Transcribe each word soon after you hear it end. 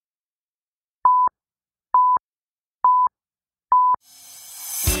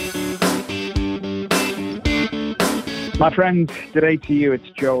My friends, today to you, it's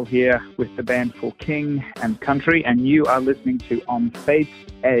Joel here with the band For King and Country, and you are listening to On Faith's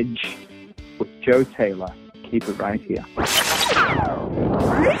Edge with Joe Taylor. Keep it right here.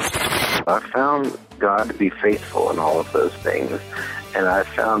 I found God to be faithful in all of those things, and I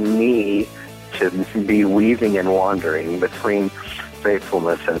found me to be weaving and wandering between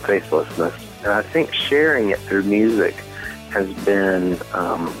faithfulness and faithlessness. And I think sharing it through music has been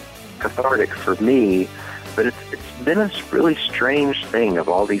cathartic for me, but it's been a really strange thing of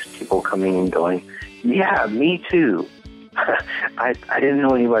all these people coming and going, yeah, me too. I didn't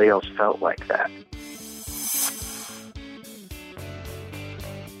know anybody else felt like that.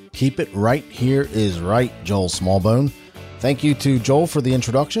 Keep it right here is right, Joel Smallbone. Thank you to Joel for the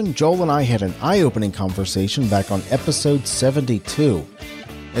introduction. Joel and I had an eye-opening conversation back on episode 72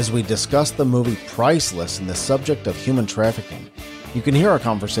 as we discussed the movie Priceless and the subject of human trafficking. You can hear our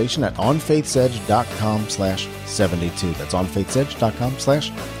conversation at onfaithsedge.com/72. That's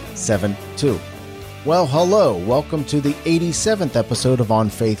onfaithsedge.com/72. Well, hello. Welcome to the 87th episode of On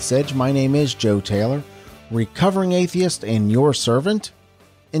Faith's Edge. My name is Joe Taylor, recovering atheist and your servant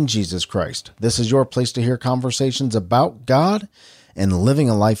in Jesus Christ. This is your place to hear conversations about God and living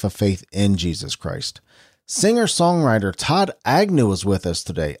a life of faith in Jesus Christ. Singer-songwriter Todd Agnew is with us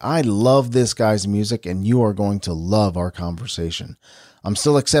today. I love this guy's music, and you are going to love our conversation. I'm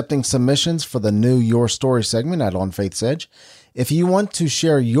still accepting submissions for the new Your Story segment at On Faith's Edge. If you want to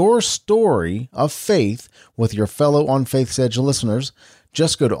share your story of faith with your fellow On Faith's Edge listeners,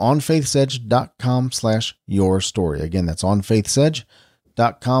 just go to onfaithsedge.com/yourstory. Again, that's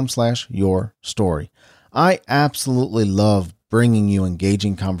onfaithsedge.com/yourstory. I absolutely love bringing you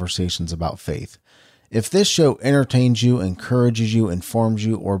engaging conversations about faith. If this show entertains you, encourages you, informs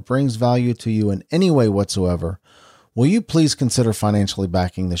you, or brings value to you in any way whatsoever, will you please consider financially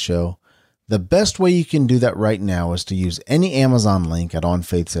backing the show? The best way you can do that right now is to use any Amazon link at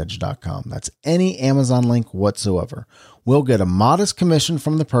onfaithsedge.com. That's any Amazon link whatsoever. We'll get a modest commission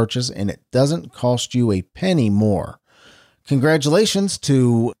from the purchase, and it doesn't cost you a penny more. Congratulations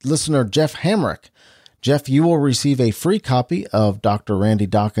to listener Jeff Hamrick. Jeff, you will receive a free copy of Dr. Randy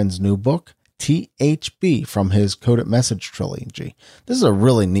Dawkins' new book, THB, from his Coded Message trilogy. This is a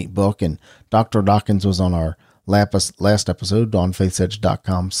really neat book, and Dr. Dawkins was on our last episode on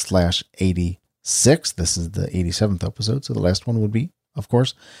faithsedge.com/86. This is the 87th episode, so the last one would be, of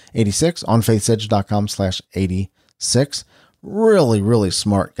course, 86, on faithsedge.com/86. Really, really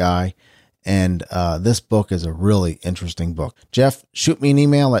smart guy. And this book is a really interesting book. Jeff, shoot me an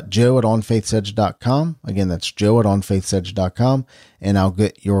email at joe@onfaithsedge.com. Again, that's joe@onfaithsedge.com, and I'll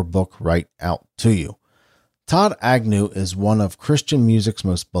get your book right out to you. Todd Agnew is one of Christian music's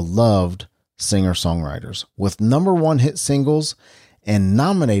most beloved singer-songwriters. With #1 hit singles and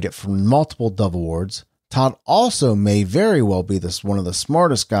nominated for multiple Dove Awards, Todd also may very well be one of the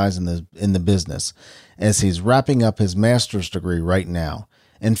smartest guys in the business, as he's wrapping up his master's degree right now.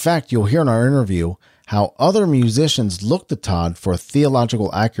 In fact, you'll hear in our interview how other musicians look to Todd for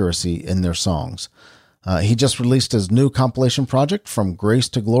theological accuracy in their songs. He just released his new compilation project, From Grace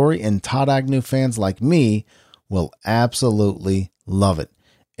to Glory, and Todd Agnew fans like me will absolutely love it.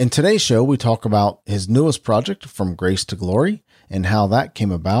 In today's show, we talk about his newest project, From Grace to Glory, and how that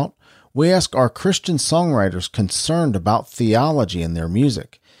came about. We ask our Christian songwriters concerned about theology in their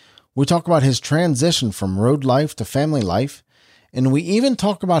music. We talk about his transition from road life to family life, and we even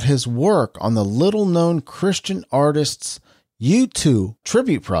talk about his work on the little-known Christian artist's U2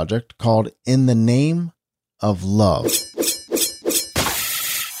 tribute project called In the Name of Love.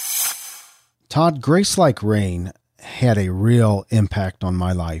 Todd, Grace Like Rain had a real impact on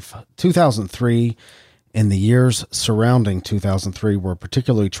my life. 2003 and the years surrounding 2003 were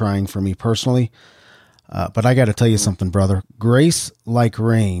particularly trying for me personally. But I got to tell you something, brother. Grace Like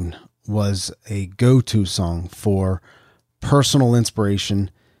Rain was a go-to song for personal inspiration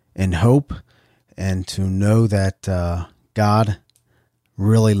and hope, and to know that God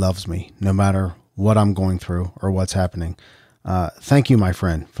really loves me no matter what I'm going through or what's happening. Thank you, my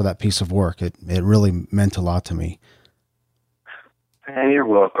friend, for that piece of work. It really meant a lot to me. And you're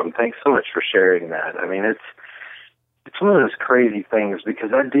welcome. Thanks so much for sharing that. I mean, it's one of those crazy things,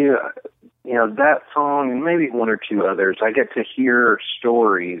 because I do, that song and maybe one or two others, I get to hear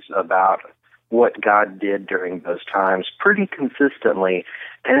stories about what God did during those times pretty consistently.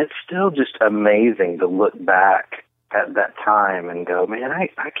 And it's still just amazing to look back at that time and go, man, I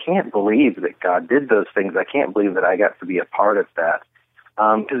can't believe that God did those things. I can't believe that I got to be a part of that.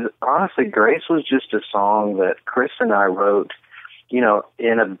 Because honestly, Grace was just a song that Chris and I wrote,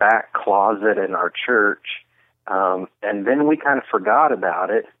 in a back closet in our church. And then we kind of forgot about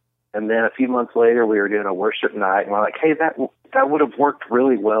it. And then a few months later, we were doing a worship night, and we're like, hey, that would have worked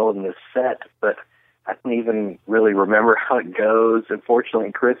really well in this set, but I didn't even really remember how it goes.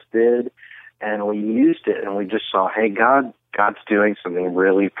 Unfortunately, Chris did, and we used it, and we just saw, hey, God's doing something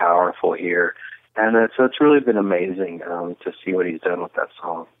really powerful here. And so it's really been amazing to see what he's done with that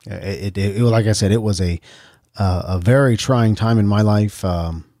song. It like I said, it was a very trying time in my life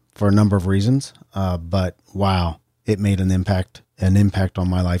for a number of reasons. But wow, it made an impact on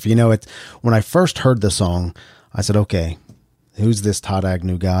my life. You know, when I first heard the song, I said, okay, who's this Todd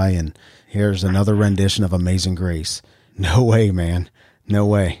Agnew guy? And here's another rendition of Amazing Grace. No way, man. No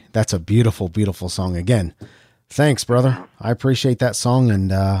way. That's a beautiful, beautiful song. Again, thanks, brother. I appreciate that song.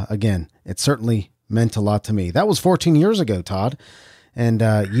 And again, it certainly meant a lot to me. That was 14 years ago, Todd. And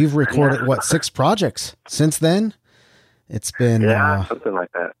you've recorded, 6 projects since then? It's been... something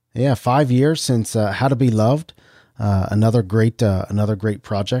like that. Yeah, 5 years since How to Be Loved. Another great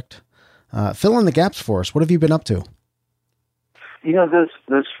project. Fill in the gaps for us. What have you been up to? You know,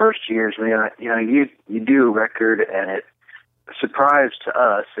 those first years, man, you do a record and it, surprise to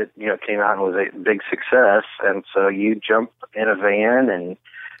us, it came out and was a big success, and so you jump in a van and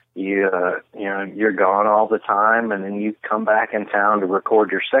you're gone all the time, and then you come back in town to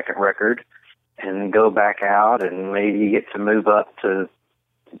record your second record and go back out, and maybe you get to move up to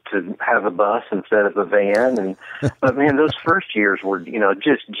have a bus instead of a van. But man, those first years were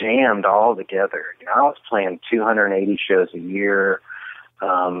just jammed all together. I was playing 280 shows a year.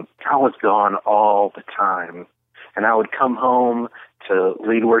 I was gone all the time. And I would come home to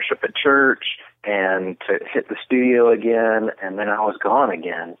lead worship at church and to hit the studio again, and then I was gone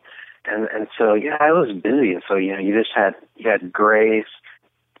again. And so, I was busy. And so, you had Grace,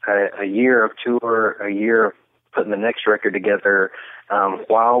 a year of tour, a year of putting the next record together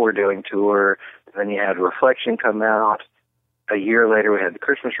while we're doing tour. Then you had Reflection come out. A year later, we had the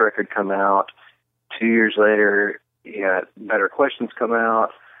Christmas record come out. 2 years later, you had Better Questions come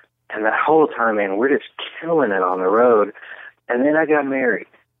out. And that whole time, man, we're just killing it on the road. And then I got married.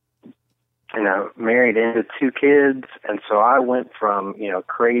 And I married into 2 kids. And so I went from,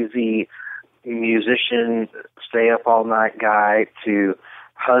 crazy musician, stay up all night guy to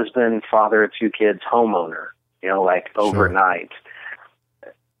husband, father of 2 kids, homeowner, overnight.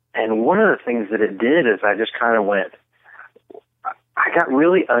 Sure. And one of the things that it did is I just kind of I got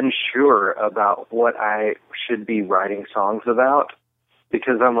really unsure about what I should be writing songs about.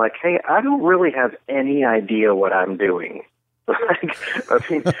 Because I'm like, hey, I don't really have any idea what I'm doing.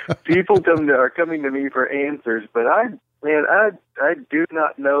 People are coming to me for answers, but I do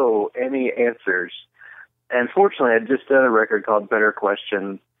not know any answers. And fortunately, I'd just done a record called Better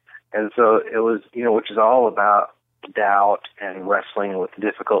Questions, and so it was, which is all about doubt and wrestling with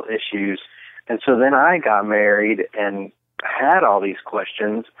difficult issues. And so then I got married and had all these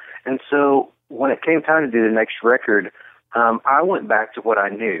questions. And so when it came time to do the next record, I went back to what I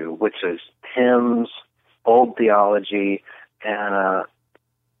knew, which is hymns, old theology, and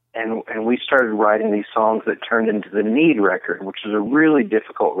we started writing these songs that turned into the Need record, which is a really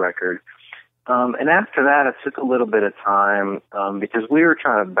difficult record. And after that, it took a little bit of time because we were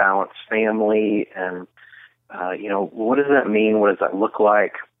trying to balance family and, what does that mean? What does that look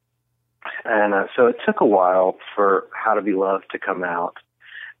like? And so it took a while for How to Be Loved to come out,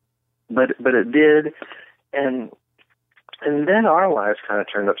 but it did, and then our lives kind of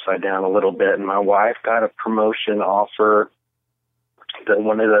turned upside down a little bit, and my wife got a promotion offer that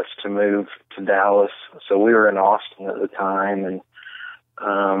wanted us to move to Dallas. So we were in Austin at the time,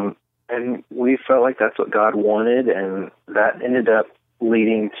 and we felt like that's what God wanted, and that ended up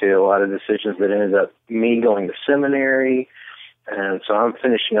leading to a lot of decisions that ended up me going to seminary. And so I'm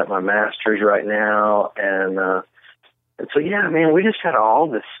finishing up my master's right now, and so man, we just had all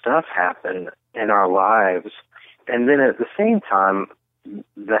this stuff happen in our lives. And then at the same time,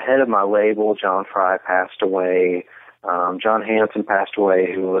 the head of my label, John Fry, passed away. John Hanson passed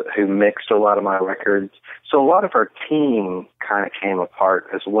away, who mixed a lot of my records. So a lot of our team kind of came apart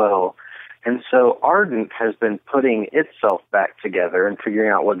as well. And so Ardent has been putting itself back together and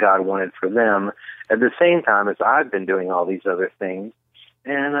figuring out what God wanted for them at the same time as I've been doing all these other things.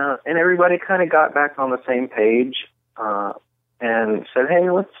 And everybody kind of got back on the same page and said,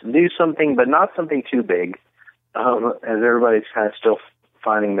 hey, let's do something, but not something too big. As everybody's kind of still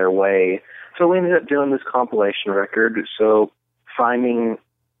finding their way. So we ended up doing this compilation record, so finding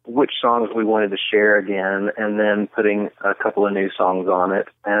which songs we wanted to share again, and then putting a couple of new songs on it.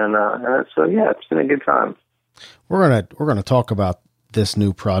 And so, it's been a good time. We're gonna talk about this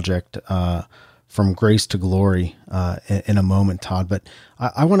new project from grace to glory in a moment, Todd. But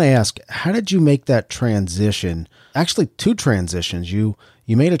I want to ask, how did you make that transition? Actually, two transitions. You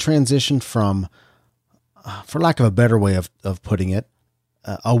made a transition from, for lack of a better way of putting it,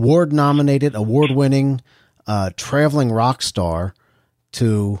 award-nominated, award-winning, traveling rock star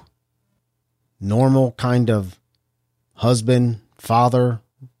to normal kind of husband, father,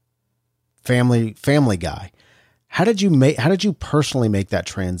 family guy. How did you personally make that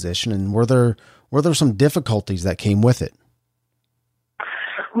transition, and were there some difficulties that came with it?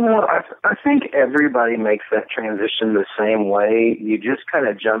 Well, I think everybody makes that transition the same way. You just kind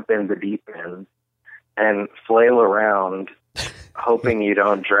of jump in the deep end and flail around, hoping you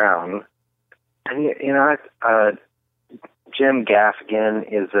don't drown. And Jim Gaffigan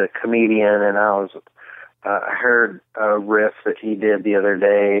is a comedian, and I heard a riff that he did the other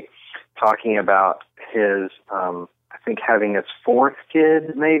day talking about his, I think having his fourth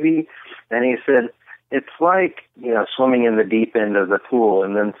kid maybe, and he said, it's like, swimming in the deep end of the pool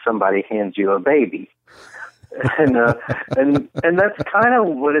and then somebody hands you a baby. And that's kind of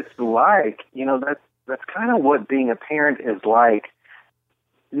what it's like. That's kind of what being a parent is like.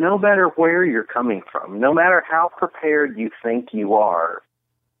 No matter where you're coming from, no matter how prepared you think you are,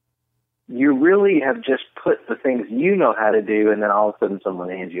 you really have just put the things you know how to do, and then all of a sudden someone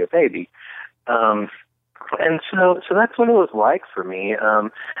hands you a baby. And so that's what it was like for me.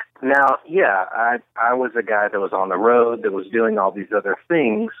 Now, yeah, I was a guy that was on the road, that was doing all these other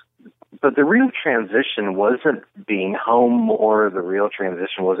things, but the real transition wasn't being home more. The real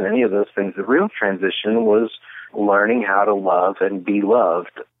transition wasn't any of those things. The real transition was learning how to love and be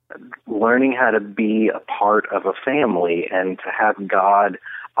loved, learning how to be a part of a family and to have God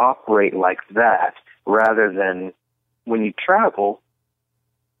operate like that, rather than when you travel,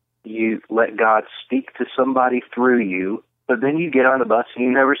 you let God speak to somebody through you, but then you get on the bus and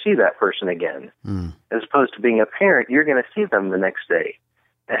you never see that person again. As opposed to being a parent, you're going to see them the next day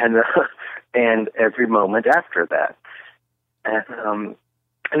and every moment after that. And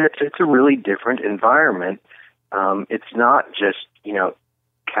it's a really different environment. It's not just,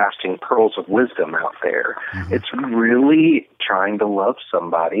 casting pearls of wisdom out there. Mm-hmm. It's really trying to love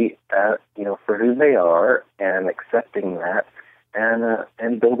somebody, for who they are, and accepting that,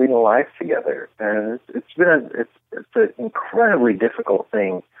 and building a life together. And it's an incredibly difficult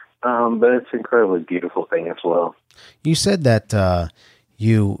thing, but it's an incredibly beautiful thing as well. You said that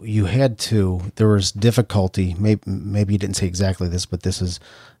you had to. There was difficulty. Maybe you didn't say exactly this, but this is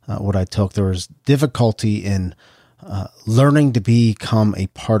what I took. There was difficulty in learning to become a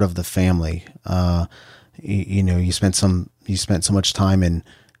part of the family. You spent so much time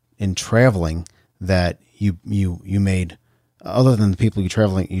in traveling that you made, other than the people you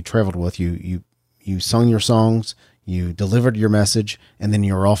traveled with, you sung your songs, you delivered your message, and then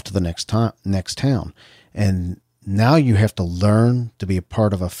you're off to the next town. And now you have to learn to be a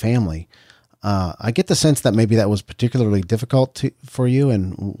part of a family. I get the sense that maybe that was particularly difficult for you,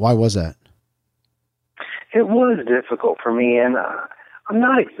 and why was that? It was difficult for me, and I'm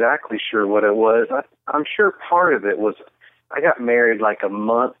not exactly sure what it was. I'm sure part of it was I got married like a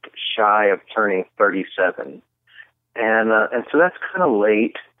month shy of turning 37, and so that's kind of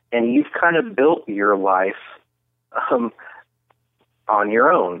late, and you've kind of built your life on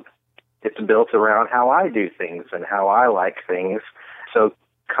your own. It's built around how I do things and how I like things. So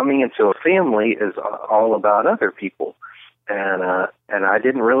coming into a family is all about other people, and I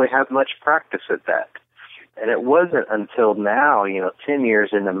didn't really have much practice at that. And it wasn't until now, 10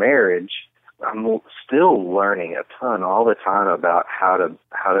 years into marriage, I'm still learning a ton all the time about how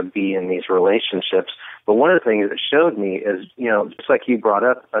to be in these relationships. But one of the things that showed me is, just like you brought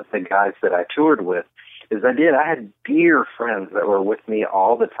up the guys that I toured with, is I had dear friends that were with me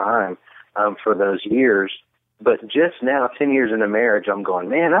all the time for those years. But just now, 10 years into marriage, I'm going,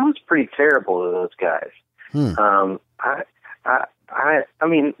 man, I was pretty terrible to those guys. I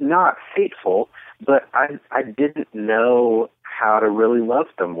mean, not hateful, but I didn't know how to really love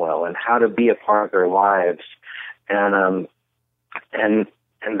them well and how to be a part of their lives. And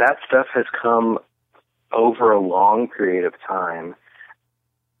that stuff has come over a long period of time.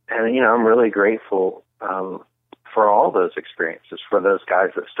 And, I'm really grateful for all those experiences, for those guys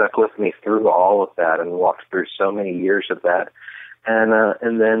that stuck with me through all of that and walked through so many years of that.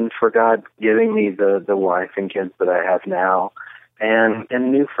 And then for God giving me the wife and kids that I have now, and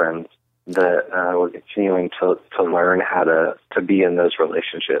new friends that we're continuing to learn how to be in those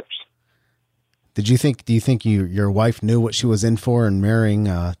relationships. Do you think your wife knew what she was in for in marrying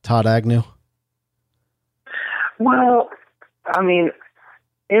Todd Agnew? Well, I mean,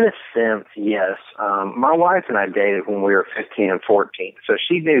 In a sense, yes. My wife and I dated when we were 15 and 14, so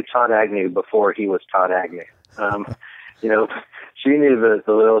she knew Todd Agnew before he was Todd Agnew. You know, she knew the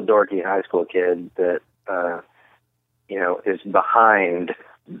little dorky high school kid that, you know, is behind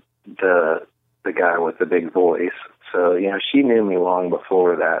the guy with the big voice. So, you know, she knew me long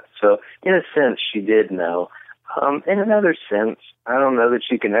before that. So, in a sense, she did know. In another sense, I don't know that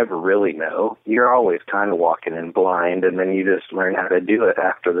you can ever really know. You're always kind of walking in blind, and then you just learn how to do it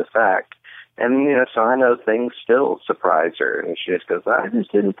after the fact. And, you know, so I know things still surprise her, and she just goes, I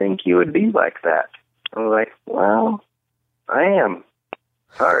just didn't think you would be like that. I'm like, well, I am.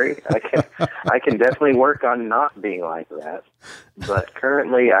 Sorry. I can definitely work on not being like that. But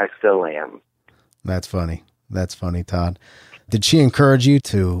currently, I still am. That's funny. That's funny, Todd. Did she encourage you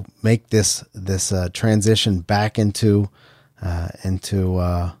to make this transition back into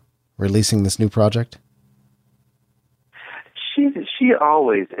releasing this new project? She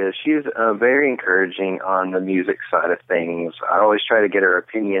always is. She's very encouraging on the music side of things. I always try to get her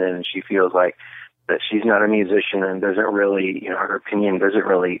opinion, and she feels like that she's not a musician and doesn't really, you know, her opinion doesn't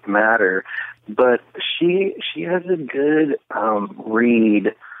really matter. But she has a good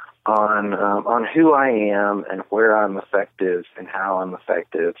read on who I am and where I'm effective and how I'm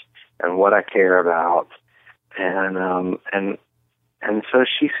effective and what I care about, and so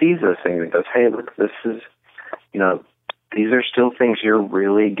she sees those things and goes, hey, look, this is, you know, these are still things you're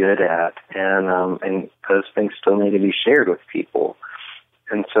really good at, and those things still need to be shared with people,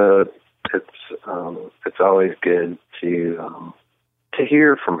 and so it's always good to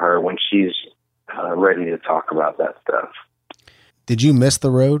hear from her when she's ready to talk about that stuff. Did you miss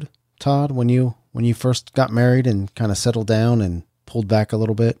the road, Todd, when you first got married and kind of settled down and pulled back a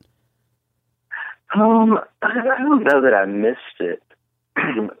little bit? I don't know that I missed it.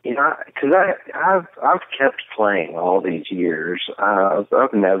 You know, because I've kept playing all these years.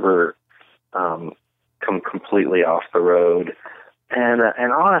 I've never come completely off the road. And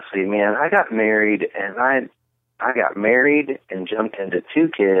honestly, man, I got married and I got married and jumped into 2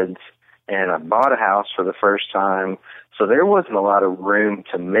 kids, and I bought a house for the first time. So there wasn't a lot of room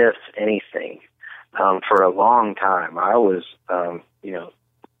to miss anything. For a long time, I was, you know,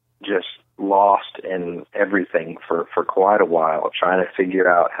 just lost in everything for quite a while, trying to figure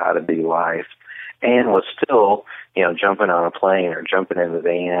out how to do life, and was still, you know, jumping on a plane or jumping in the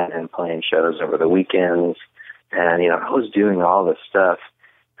van and playing shows over the weekends. And, you know, I was doing all this stuff.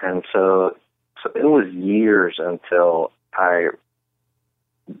 And so it was years until I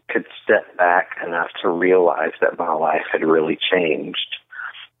could step back enough to realize that my life had really changed.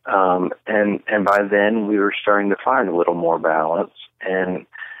 And by then we were starting to find a little more balance. And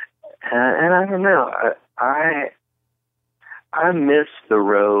I don't know, I miss the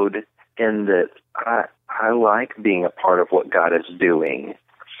road in that I like being a part of what God is doing.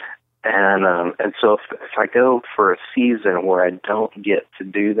 And so if I go for a season where I don't get to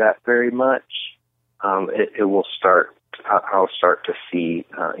do that very much, it will start. I'll start to see,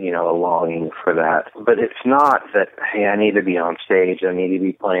 you know, a longing for that. But it's not that, hey, I need to be on stage. I need to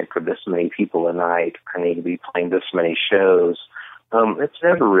be playing for this many people a night. I need to be playing this many shows. It's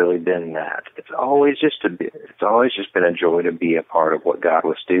never really been that. It's always just been a joy to be a part of what God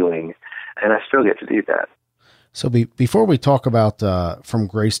was doing, and I still get to do that. So before we talk about From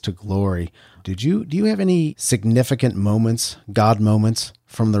Grace to Glory, do you have any significant moments, God moments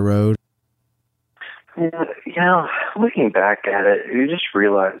from the road? You know, looking back at it, you just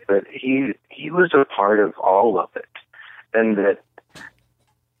realize that he was a part of all of it, and that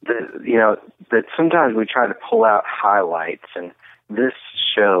you know, that sometimes we try to pull out highlights and this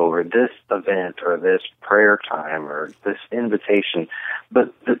show or this event or this prayer time or this invitation,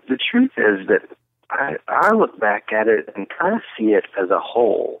 but the truth is that I look back at it and kind of see it as a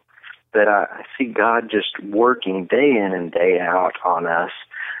whole, that I see God just working day in and day out on us,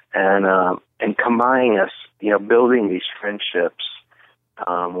 and combining us, you know, building these friendships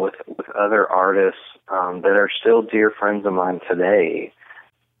with other artists that are still dear friends of mine today.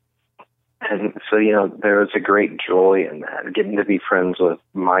 And so, you know, there was a great joy in that, getting to be friends with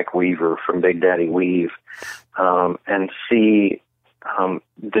Mike Weaver from Big Daddy Weave, and see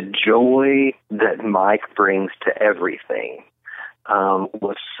the joy that Mike brings to everything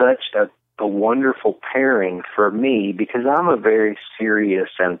was such a wonderful pairing for me, because I'm a very serious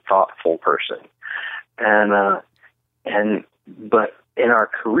and thoughtful person. But in our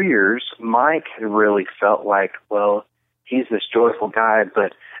careers, Mike had really felt like, well, he's this joyful guy,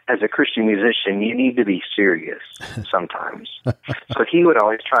 but as a Christian musician, you need to be serious sometimes. So he would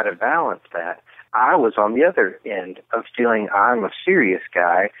always try to balance that. I was on the other end of feeling I'm a serious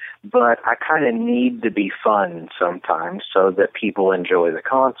guy, but I kind of need to be fun sometimes so that people enjoy the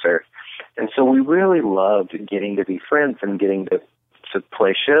concert. And so we really loved getting to be friends and getting to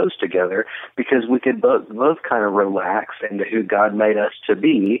play shows together because we could both kind of relax into who God made us to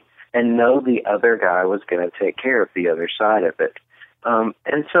be and know the other guy was going to take care of the other side of it.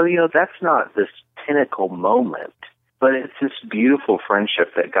 And so, that's not this pinnacle moment, but it's this beautiful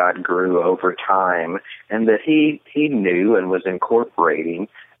friendship that God grew over time and that he knew and was incorporating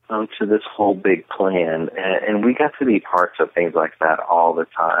to this whole big plan. And we got to be parts of things like that all the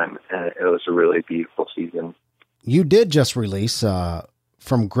time. And it was a really beautiful season. You did just release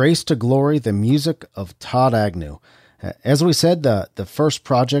From Grace to Glory, the music of Todd Agnew. As we said, the first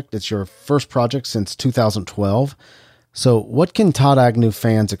project, it's your first project since 2012. So what can Todd Agnew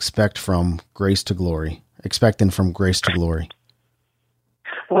fans expecting from Grace to Glory?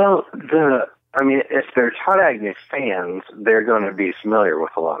 Well, if they're Todd Agnew fans, they're going to be familiar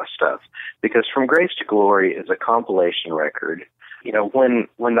with a lot of stuff because From Grace to Glory is a compilation record. When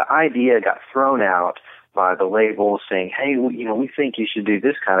the idea got thrown out by the label saying, hey, we think you should do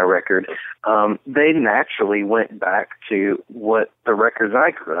this kind of record, they naturally went back to what the records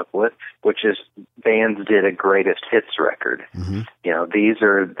I grew up with, which is bands did a greatest hits record. Mm-hmm. These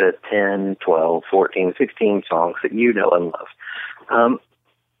are the 10, 12, 14, 16 songs that you know and love.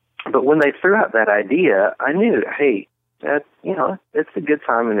 But when they threw out that idea, I knew, hey, it's a good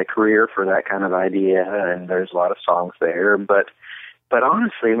time in the career for that kind of idea, and there's a lot of songs there, But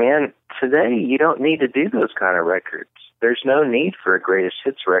honestly, man, today you don't need to do those kind of records. There's no need for a greatest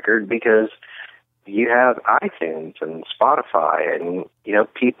hits record because you have iTunes and Spotify, and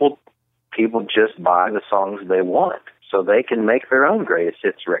people just buy the songs they want, so they can make their own greatest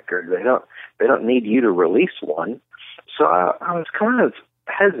hits record. They don't need you to release one. So I was kind of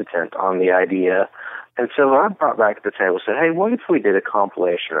hesitant on the idea, and so I brought back to the table and said, hey, what if we did a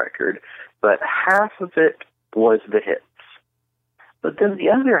compilation record, but half of it was the hits? But then the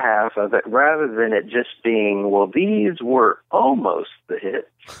other half of it, rather than it just being, well, these were almost the hits,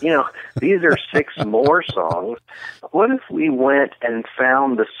 these are 6 more songs. What if we went and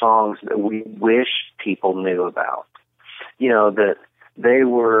found the songs that we wish people knew about? That they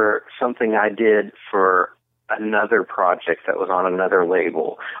were something I did for another project that was on another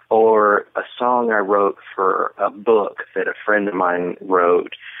label, or a song I wrote for a book that a friend of mine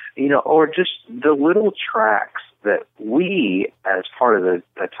wrote, or just the little tracks that we, as part of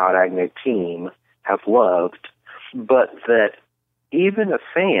the Todd Agnew team, have loved, but that even a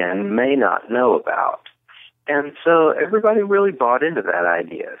fan may not know about. And so everybody really bought into that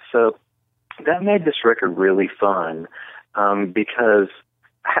idea. So that made this record really fun because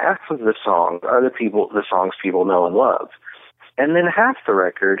half of the songs are the songs people know and love. And then half the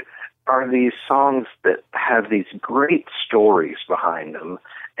record are these songs that have these great stories behind them.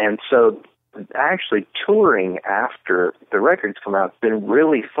 And so actually touring after the records come out has been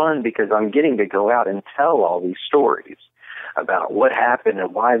really fun because I'm getting to go out and tell all these stories about what happened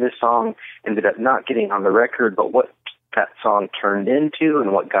and why this song ended up not getting on the record, but what that song turned into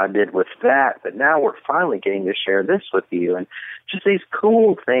and what God did with that. But now we're finally getting to share this with you, and just these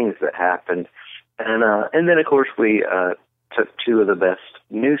cool things that happened. And then, of course, we took 2 of the best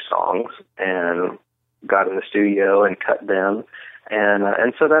new songs and got in the studio and cut them.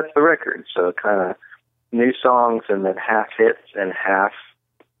 And so that's the record. So kind of new songs and then half hits and half,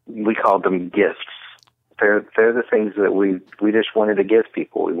 we called them gifts. They're the things that we just wanted to give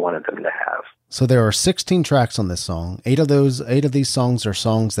people. We wanted them to have. So there are 16 tracks on this song. 8 of these songs are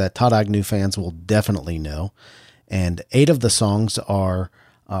songs that Todd Agnew fans will definitely know. And 8 of the songs are,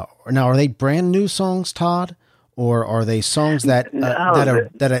 now are they brand new songs, Todd? Or are they songs that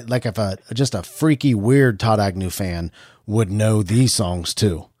like if just a freaky weird Todd Agnew fan would know these songs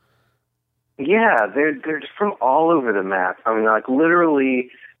too? Yeah, they're from all over the map. I mean, like literally,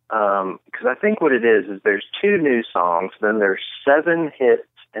 because I think what it is there's 2 new songs, then there's 7 hits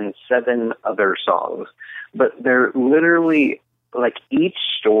and 7 other songs, but they're literally like each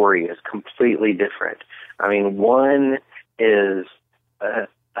story is completely different. I mean, one is an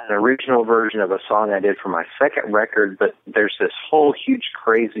original version of a song I did for my second record, but there's this whole huge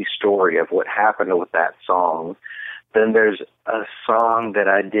crazy story of what happened with that song. Then there's a song that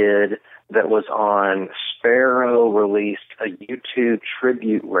I did that was on Sparrow released a U2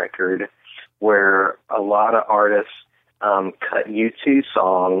 tribute record where a lot of artists cut U2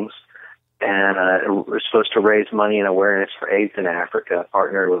 songs, and we're supposed to raise money and awareness for AIDS in Africa,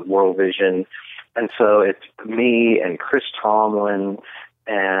 partnered with World Vision. And so it's me and Chris Tomlin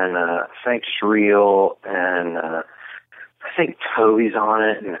and Frank Schriel and I think Toby's on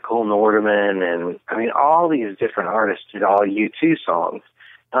it, and Nicole Nordeman, and I mean, all these different artists did all U2 songs.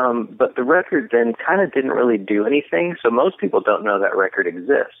 But the record then kind of didn't really do anything, so most people don't know that record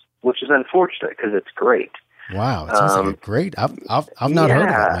exists, which is unfortunate because it's great. Wow, it sounds like great. I've not heard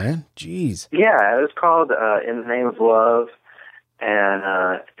of it, man. Jeez. Yeah, it was called "In the Name of Love," and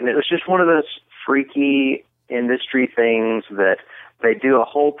it was just one of those freaky industry things that they do a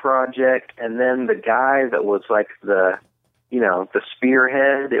whole project, and then the guy that was like the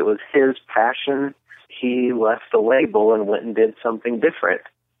spearhead, it was his passion. He left the label and went and did something different.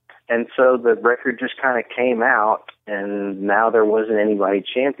 And so the record just kind of came out, and now there wasn't anybody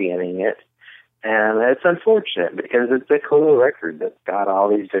championing it. And it's unfortunate because it's a cool record that's got all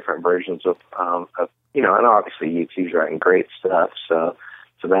these different versions of and obviously U2's writing great stuff, so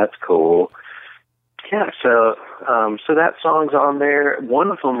that's cool. Yeah, so that song's on there.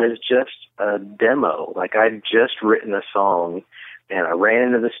 One of them is just a demo. Like, I'd just written a song, and I ran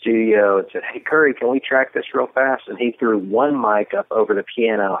into the studio and said, "Hey, Curry, can we track this real fast?" And he threw one mic up over the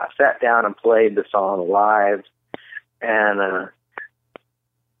piano. I sat down and played the song live, and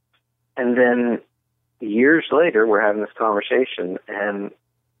then years later, we're having this conversation and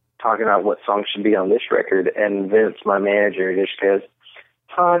talking about what song should be on this record, and Vince, my manager, just goes,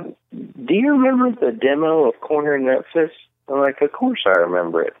 "Todd, do you remember the demo of Corner in Memphis?" I'm like, "Of course I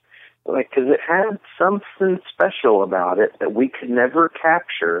remember it." Like, because it had something special about it that we could never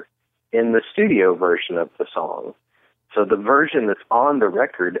capture in the studio version of the song. So the version that's on the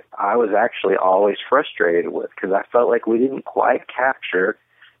record, I was actually always frustrated with because I felt like we didn't quite capture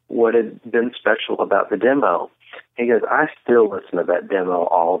what had been special about the demo. He goes, "I still listen to that demo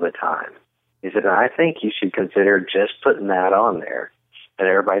all the time." He said, "I think you should consider just putting that on there." And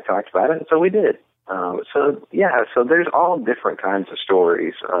everybody talked about it, and so we did. So there's all different kinds of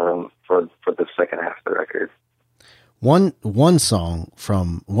stories for the second half of the record. One new song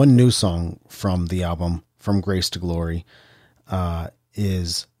from the album From Grace to Glory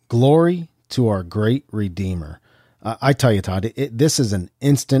is "Glory to Our Great Redeemer." I tell you, Todd, this is an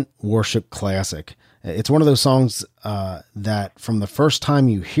instant worship classic. It's one of those songs that from the first time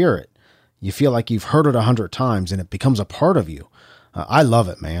you hear it, you feel like you've heard it 100 times and it becomes a part of you. I love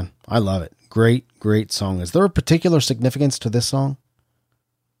it, man. I love it. Great song. Is there a particular significance to this song?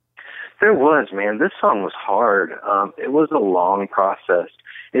 There was, man. This song was hard. It was a long process.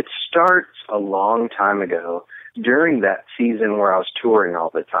 It starts a long time ago during that season where I was touring all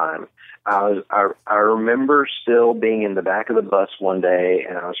the time. I remember still being in the back of the bus one day,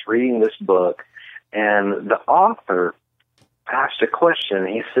 and I was reading this book, and the author asked a question.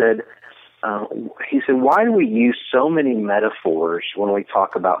 He said, "Why do we use so many metaphors when we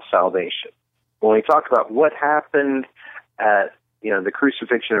talk about salvation? When we talk about what happened at the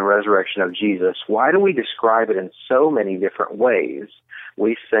crucifixion and resurrection of Jesus, why do we describe it in so many different ways?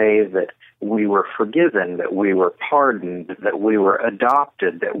 We say that we were forgiven, that we were pardoned, that we were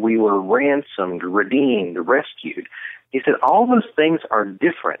adopted, that we were ransomed, redeemed, rescued." He said, all those things are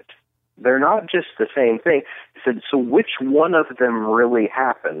different. They're not just the same thing. He said, so which one of them really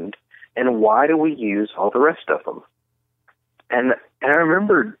happened, and why do we use all the rest of them? And I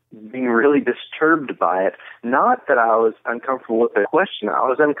remember being really disturbed by it. Not that I was uncomfortable with the question. I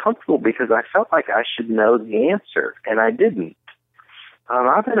was uncomfortable because I felt like I should know the answer, and I didn't.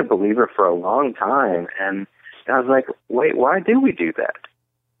 I've been a believer for a long time, and I was like, wait, why do we do that?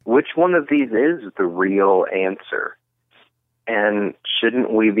 Which one of these is the real answer? And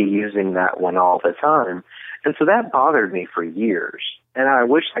shouldn't we be using that one all the time? And so that bothered me for years. And I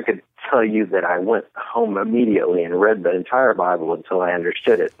wish I could tell you that I went home immediately and read the entire Bible until I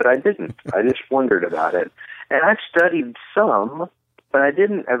understood it, but I didn't. I just wondered about it. And I studied some, but I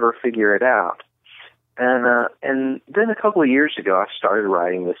didn't ever figure it out. And then a couple of years ago, I started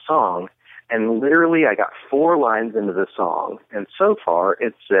writing this song, and literally I got 4 lines into the song, and so far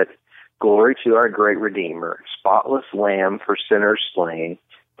it said, "Glory to our great Redeemer, spotless Lamb for sinners slain,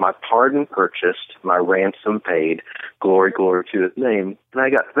 my pardon purchased, my ransom paid, glory, glory to his name." And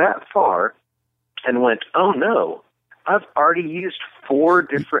I got that far and went, oh no, I've already used 4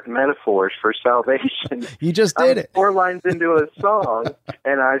 different metaphors for salvation. You just did it. 4 lines into a song,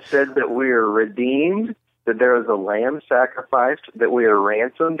 and I said that we are redeemed, that there was a lamb sacrificed, that we are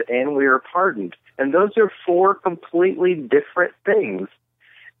ransomed, and we are pardoned. And those are 4 completely different things.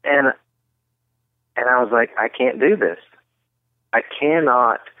 And I was like, I can't do this. I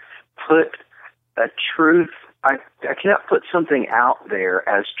cannot put a truth, I cannot put something out there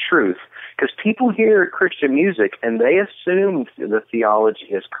as truth, because people hear Christian music and they assume the theology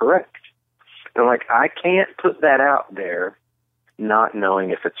is correct. And like, I can't put that out there not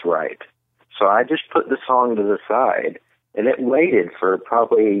knowing if it's right. So I just put the song to the side And it waited for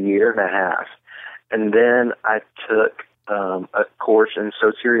probably a year and a half. And then I took a course in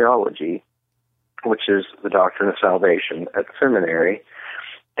soteriology, which is the doctrine of salvation at the seminary.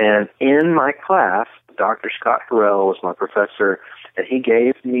 And in my class, Dr. Scott Harrell was my professor, and he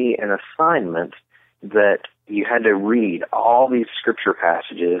gave me an assignment that you had to read all these scripture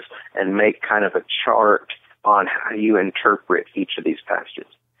passages and make kind of a chart on how you interpret each of these passages.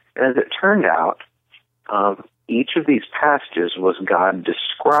 And as it turned out, each of these passages was God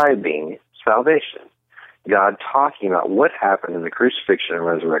describing salvation, God talking about what happened in the crucifixion and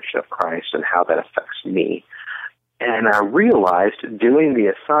resurrection of Christ and how that affects me. And I realized doing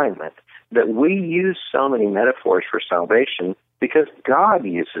the assignment that we use so many metaphors for salvation because God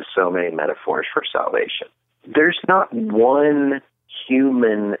uses so many metaphors for salvation. There's not one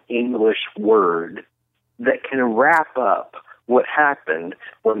human English word that can wrap up what happened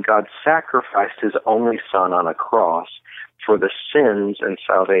when God sacrificed his only son on a cross for the sins and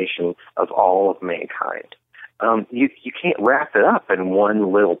salvation of all of mankind. You can't wrap it up in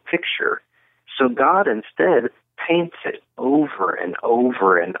one little picture. So God instead paints it over and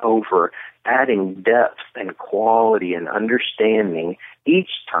over and over, adding depth and quality and understanding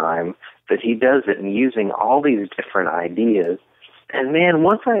each time that he does it, and using all these different ideas. And man,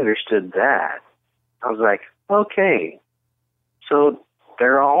 once I understood that, I was like, okay, so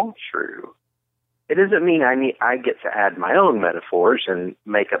they're all true. It doesn't mean I get to add my own metaphors and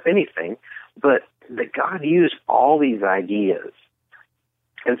make up anything, but that God used all these ideas.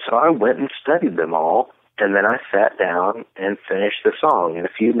 And so I went and studied them all, and then I sat down and finished the song in a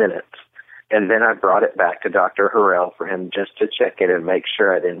few minutes. And then I brought it back to Dr. Harrell for him just to check it and make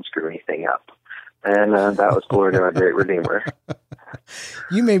sure I didn't screw anything up. And that was Glory to Our Great Redeemer.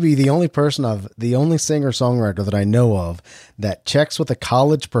 You may be the only singer-songwriter that I know of that checks with a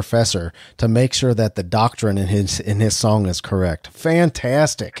college professor to make sure that the doctrine in his song is correct.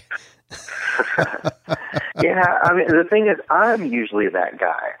 Fantastic. Yeah, I mean, the thing is, I'm usually that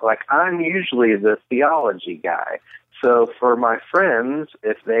guy. Like, I'm usually the theology guy. So for my friends,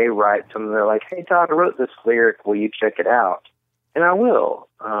 if they write something, they're like, hey, Todd, I wrote this lyric. Will you check it out? And I will.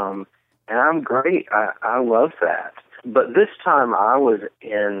 And I'm great. I love that. But this time I was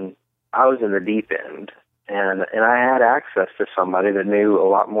in the deep end, and I had access to somebody that knew a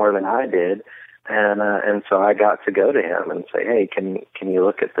lot more than I did. And so I got to go to him and say, hey, can you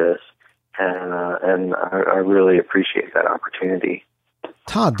look at this? And I really appreciate that opportunity.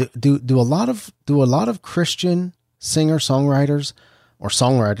 Todd, do a lot of Christian singer-songwriters, or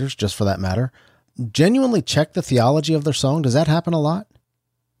songwriters just for that matter, genuinely check the theology of their song? Does that happen a lot?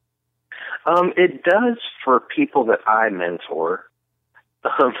 It does for people that I mentor,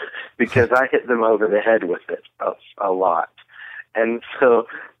 because I hit them over the head with it a lot. And so,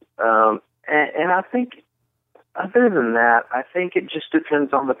 and I think other than that, I think it just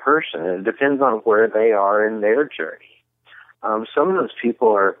depends on the person. It depends on where they are in their journey. Some of those people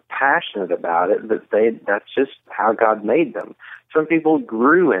are passionate about it, but that's just how God made them. Some people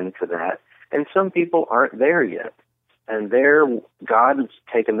grew into that, and some people aren't there yet. And God has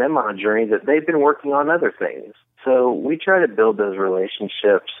taken them on a journey that they've been working on other things. So we try to build those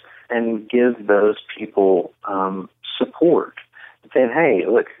relationships and give those people support. Saying, hey,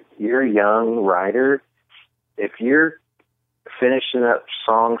 look, you're a young writer. If you're finishing up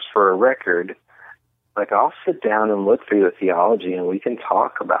songs for a record, like, I'll sit down and look through the theology and we can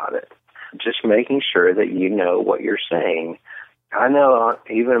talk about it. Just making sure that you know what you're saying. I know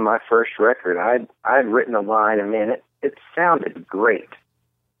even in my first record, I'd written a line and man, it sounded great.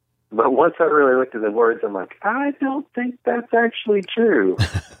 But once I really looked at the words, I'm like, I don't think that's actually true.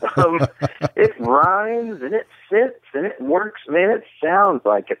 It rhymes and it fits and it works. Man, it sounds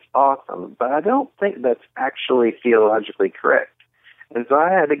like it's awesome, but I don't think that's actually theologically correct. And so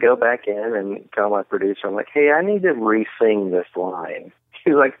I had to go back in and tell my producer, I'm like, hey, I need to re-sing this line.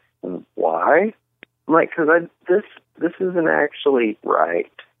 He's like, why? I'm like, because this isn't actually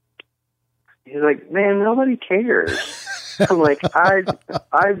right. He's like, man, nobody cares. I'm like, I do.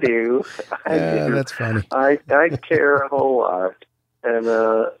 I do. That's funny. I care a whole lot.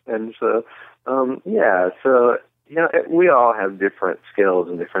 And so, yeah, so, you know, we all have different skills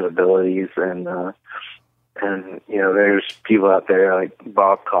and different abilities, and you know, there's people out there like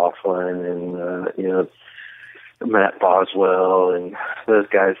Bob Kauflin and, you know, Matt Boswell and those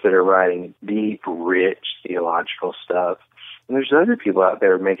guys that are writing deep, rich theological stuff. And there's other people out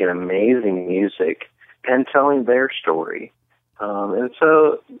there making amazing music and telling their story. And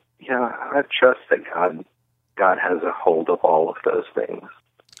so, you know, I trust that God has a hold of all of those things.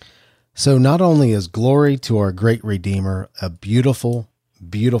 So not only is Glory to Our Great Redeemer a beautiful,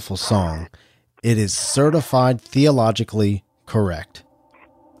 beautiful song, It is certified theologically correct.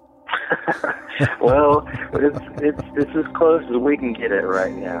 Well, it's as close as we can get it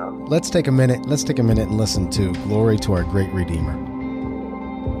right now. Let's take a minute and listen to Glory to Our Great Redeemer.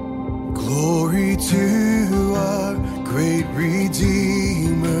 Glory to our great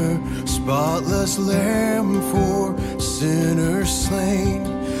Redeemer, spotless Lamb for sinners slain.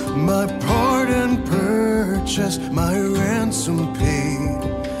 My pardon purchased, my ransom paid.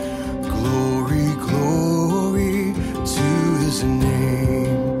 Glory, glory to his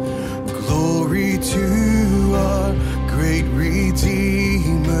name. Glory to our great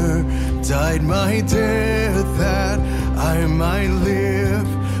Redeemer, died my death that I might live.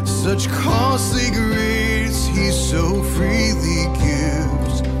 Such costly grace he so freely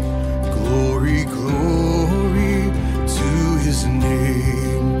gives. Glory, glory to his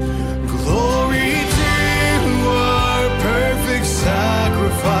name. Glory to our perfect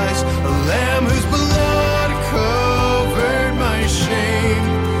sacrifice, a lamb whose blood covered my shame.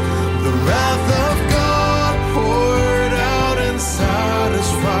 The wrath of God poured out and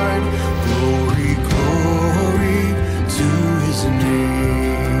satisfied. Glory, glory to his name.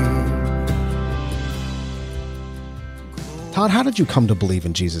 Todd, how did you come to believe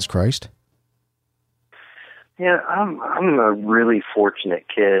in Jesus Christ? Yeah, I'm a really fortunate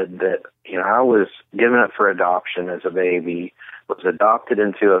kid that, I was given up for adoption as a baby, was adopted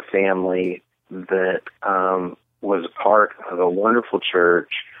into a family that was part of a wonderful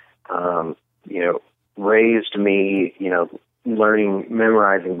church, raised me,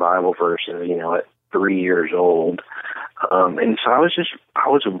 memorizing Bible verses, at 3 years old. And so I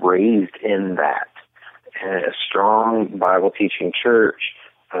was raised in that, in a strong Bible teaching church,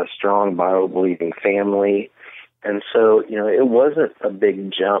 a strong Bible believing family. And so, it wasn't a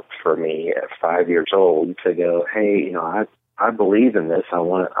big jump for me at 5 years old to go, hey, I believe in this. I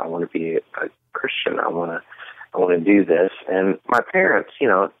want to be a Christian. I want to do this. And my parents,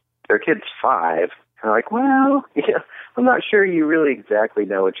 their kid's 5. And like, well, I'm not sure you really exactly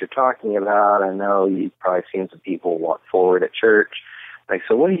know what you're talking about. I know you've probably seen some people walk forward at church. Like,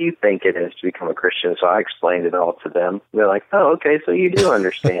 so what do you think it is to become a Christian? So I explained it all to them. They're like, oh, okay, so you do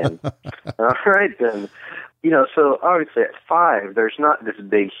understand. All right, then. So obviously at 5, there's not this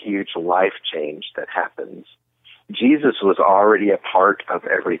big, huge life change that happens. Jesus was already a part of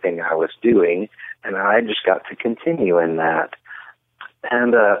everything I was doing, and I just got to continue in that.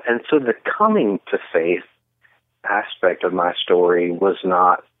 And so the coming to faith aspect of my story was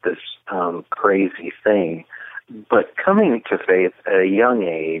not this crazy thing, but coming to faith at a young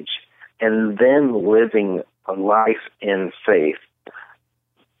age and then living a life in faith,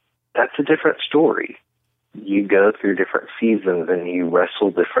 that's a different story. You go through different seasons and you wrestle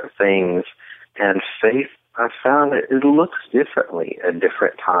different things, and faith, I found that it looks differently at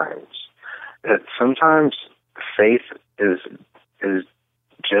different times. That sometimes faith is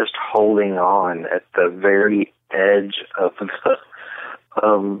just holding on at the very edge of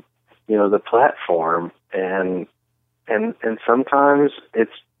the platform, and sometimes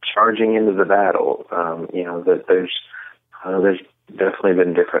it's charging into the battle. That there's definitely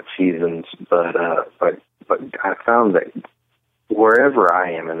been different seasons, but I found that wherever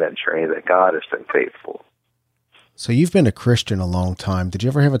I am in that journey, that God has been faithful. So you've been a Christian a long time. Did you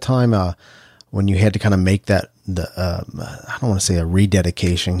ever have a time when you had to kind of make that, I don't want to say a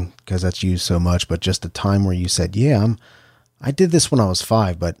rededication because that's used so much, but just a time where you said, I did this when I was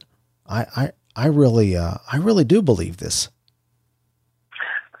 5, but I really do believe this.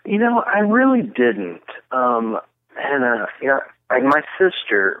 I really didn't. Like my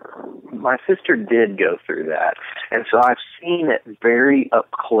sister did go through that. And so I've seen it very up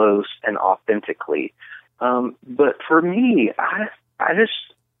close and authentically. But for me, I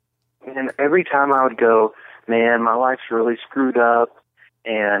just, and every time I would go, man, my life's really screwed up.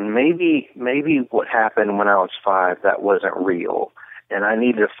 And maybe what happened when I was 5, that wasn't real. And I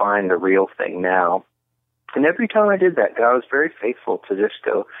need to find the real thing now. And every time I did that, God was very faithful to just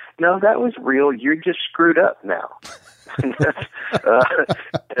go, no, that was real. You're just screwed up now.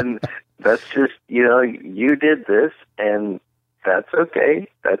 And that's just, you did this, and that's okay.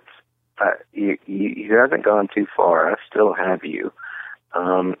 That's you haven't gone too far. I still have you.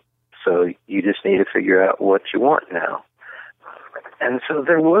 So you just need to figure out what you want now. And so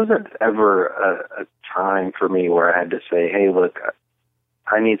there wasn't ever a time for me where I had to say, hey, look,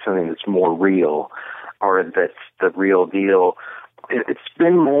 I need something that's more real, or that's the real deal. It's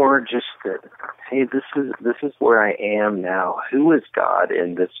been more just that, hey, this is where I am now. Who is God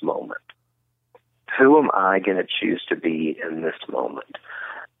in this moment? Who am I going to choose to be in this moment?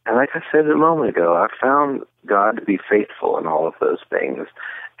 And like I said a moment ago, I found God to be faithful in all of those things.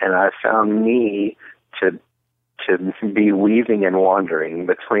 and I found me to be weaving and wandering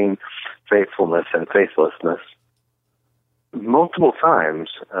between faithfulness and faithlessness multiple times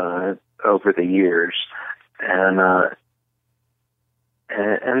over the years, and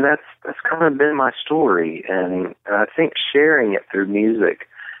that's kind of been my story, and I think sharing it through music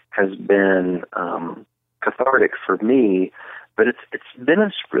has been cathartic for me. But it's been a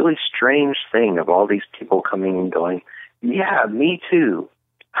really strange thing of all these people coming and going, yeah, me too.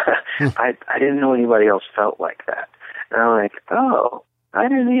 I didn't know anybody else felt like that. And I'm like, oh, I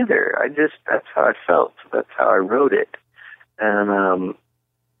didn't either. That's how I felt. That's how I wrote it. And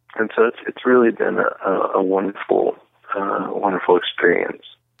so it's really been a wonderful experience.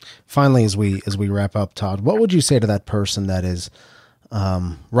 Finally, as we wrap up, Todd, what would you say to that person that is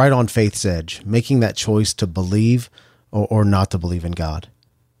right on faith's edge, making that choice to believe or not to believe in God?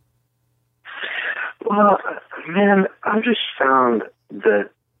 Well, man, I've just found that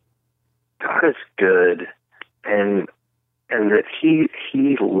God is good, and that He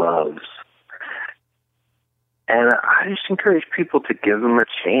loves. And I just encourage people to give Him a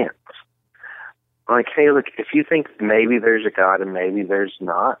chance. Like, hey, look, if you think maybe there's a God and maybe there's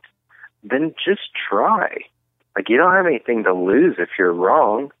not, then just try. Like, you don't have anything to lose if you're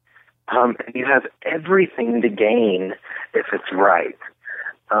wrong. And you have everything to gain if it's right.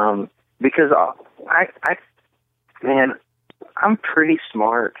 Because I'm pretty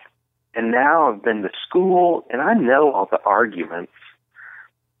smart, and now I've been to school, and I know all the arguments,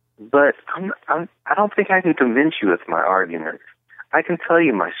 but I don't think I can convince you with my arguments. I can tell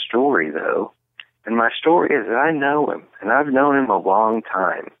you my story, though, and my story is that I know Him, and I've known Him a long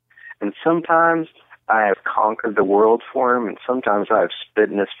time, and sometimes I have conquered the world for Him, and sometimes I have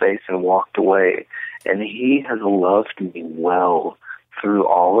spit in His face and walked away, and He has loved me well through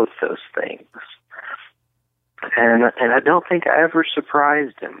all of those things. And I don't think I ever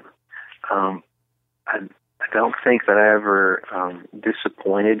surprised Him. I don't think that I ever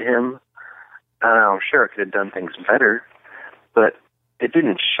disappointed Him. I'm sure I could have done things better, but it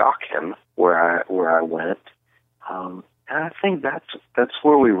didn't shock Him where I went. And I think that's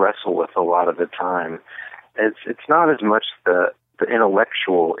where we wrestle with a lot of the time. It's not as much the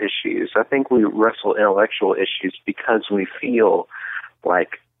intellectual issues. I think we wrestle intellectual issues because we feel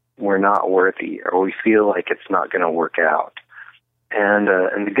like we're not worthy, or we feel like it's not going to work out. And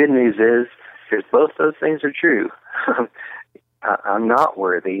the good news is both those things are true. I'm not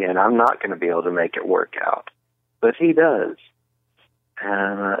worthy, and I'm not going to be able to make it work out. But He does,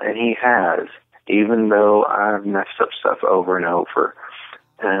 and He has, even though I've messed up stuff over and over.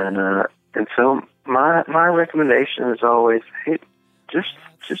 And so my recommendation is always, hey,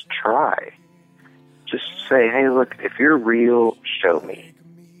 just try. Just say, hey, look, if you're real, show me.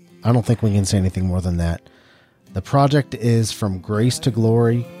 I don't think we can say anything more than that. The project is From Grace to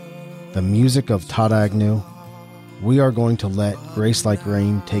Glory, the music of Todd Agnew. We are going to let Grace Like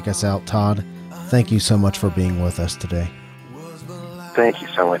Rain take us out. Todd, thank you so much for being with us today. Thank you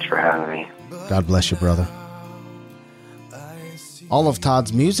so much for having me. God bless you, brother. All of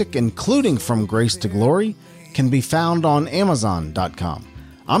Todd's music, including From Grace to Glory, can be found on Amazon.com.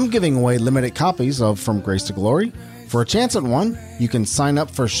 I'm giving away limited copies of From Grace to Glory. For a chance at one, you can sign up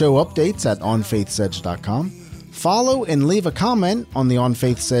for show updates at onfaithsedge.com, follow and leave a comment on the On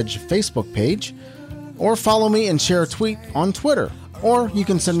Faith's Edge Facebook page, or follow me and share a tweet on Twitter, or you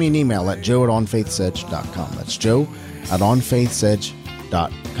can send me an email at joe@onfaithsedge.com. That's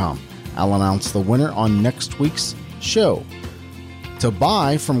joe@onfaithsedge.com. I'll announce the winner on next week's show. To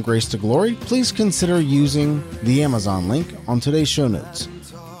buy From Grace to Glory, please consider using the Amazon link on today's show notes.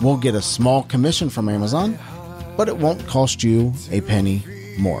 We'll get a small commission from Amazon, but it won't cost you a penny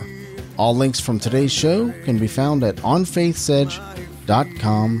more. All links from today's show can be found at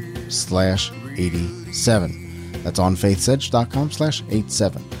onfaithsedge.com/87. That's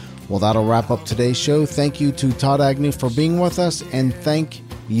onfaithsedge.com/87. Well, that'll wrap up today's show. Thank you to Todd Agnew for being with us, and thank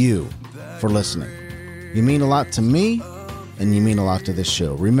you for listening. You mean a lot to me, and you mean a lot to this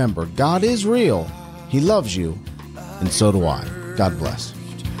show. Remember, God is real. He loves you, and so do I. God bless.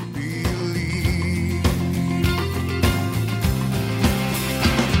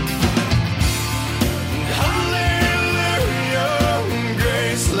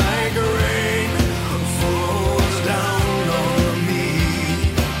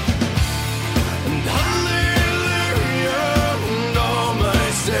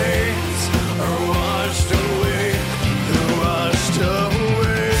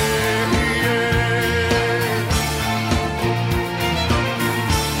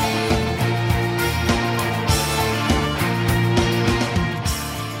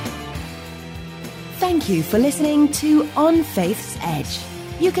 Thank you for listening to On Faith's Edge.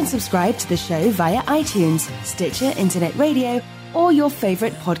 You can subscribe to the show via iTunes, Stitcher Internet Radio, or your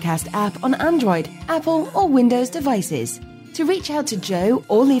favorite podcast app on Android, Apple, or Windows devices. To reach out to Joe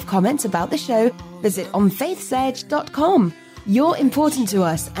or leave comments about the show, visit onfaithsedge.com. You're important to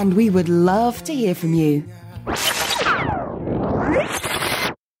us, and we would love to hear from you.